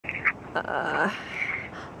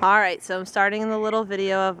Alright, so I'm starting the little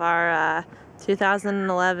video of our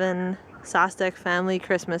 2011 Sostek family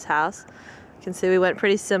Christmas house. You can see we went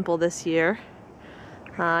pretty simple this year.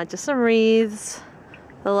 Just some wreaths,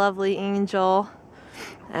 the lovely angel,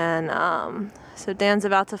 and so Dan's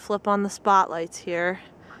about to flip on the spotlights here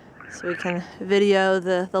so we can video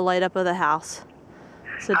the light up of the house.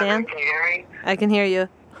 So Dan? Can you hear me? I can hear you.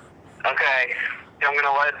 Okay. I'm going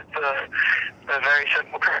to light the very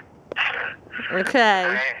simple Christmas.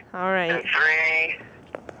 Okay. Alright. In 3,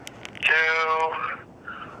 2,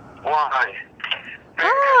 1.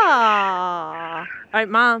 Ah! Alright,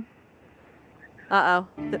 Mom. Uh-oh.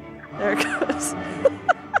 There it goes.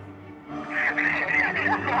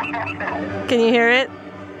 Can you hear it?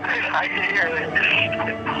 I can hear it.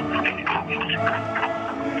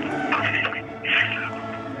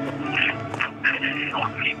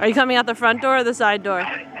 Are you coming out the front door or the side door?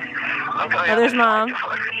 Oh, there's Mom.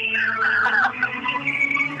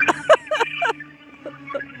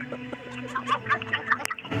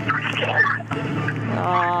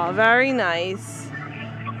 Oh, very nice.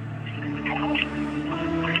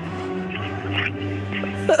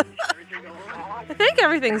 I think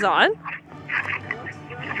everything's on.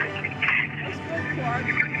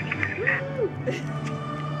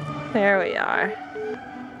 There we are.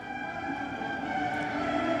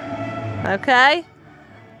 Okay.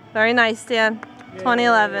 Very nice, Dan.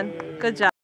 2011. Good job.